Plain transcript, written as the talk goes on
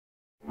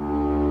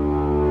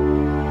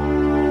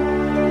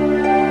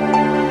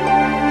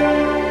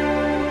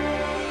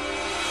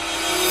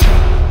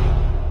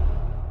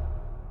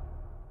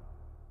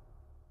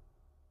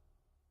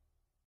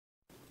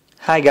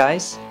Hi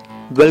guys,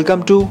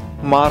 welcome to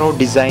MAROO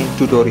Design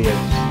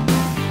Tutorials.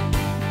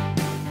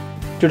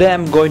 Today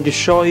I'm going to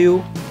show you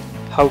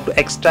how to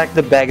extract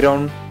the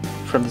background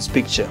from this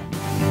picture.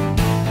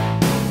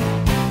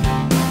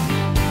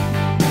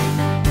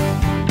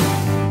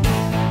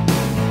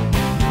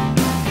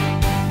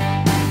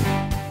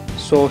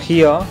 So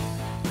here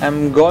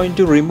I'm going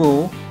to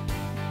remove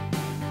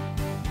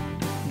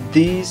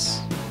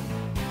this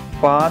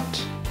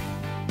part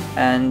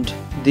and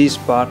this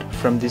part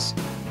from this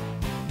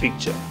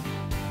picture.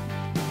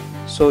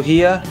 So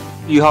here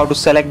you have to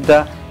select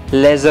the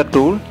laser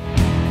tool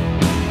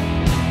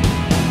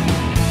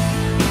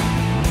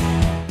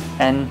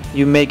and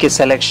you make a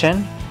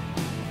selection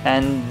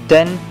and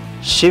then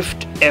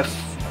shift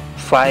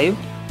F5,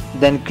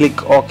 then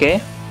click OK.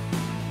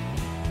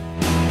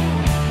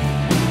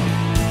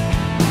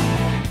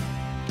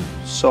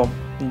 So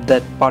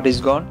that part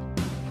is gone.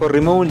 For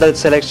removing that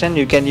selection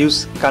you can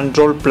use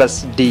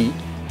Ctrl+D.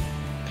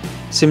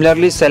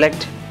 Similarly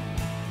select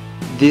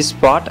this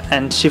part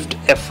and shift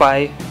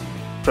F5,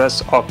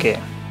 press OK.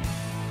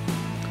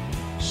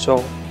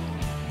 So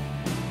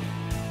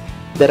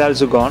that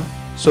also gone.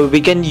 So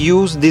we can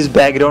use this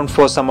background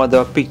for some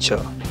other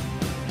picture.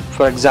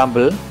 For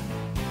example,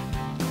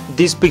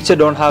 this picture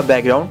don't have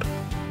background,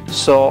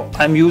 so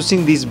I'm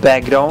using this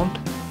background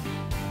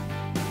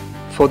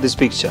for this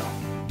picture.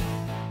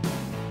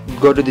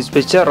 Go to this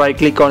picture, right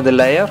click on the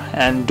layer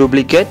and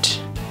duplicate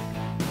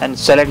and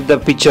select the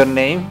picture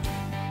name,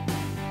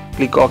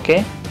 click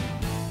OK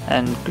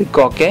and click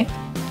OK.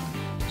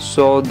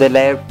 So the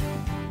layer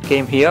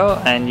came here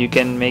and you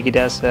can make it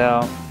as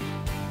a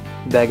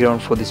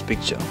background for this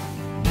picture.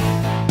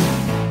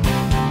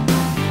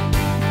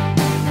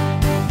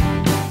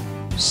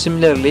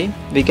 Similarly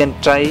we can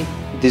try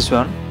this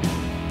one.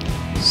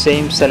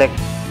 Same, select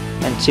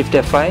and shift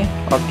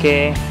F5,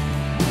 OK,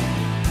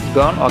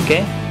 gone,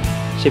 OK,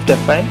 shift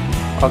F5,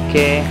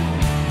 OK,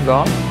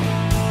 gone,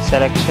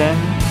 selection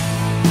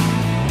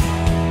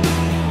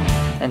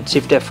and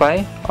shift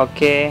F5,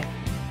 OK,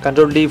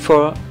 Ctrl D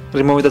for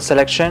remove the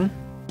selection.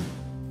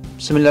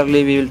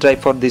 Similarly we will try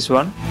for this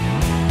one.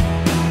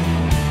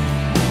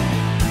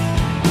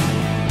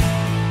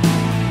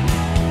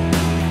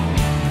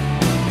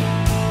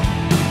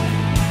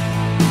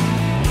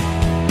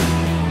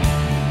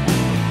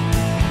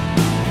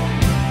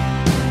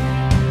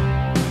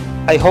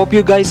 I hope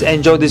you guys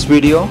enjoy this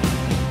video.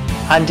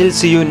 Until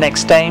see you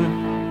next time,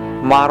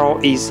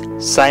 MAROO is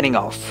signing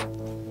off.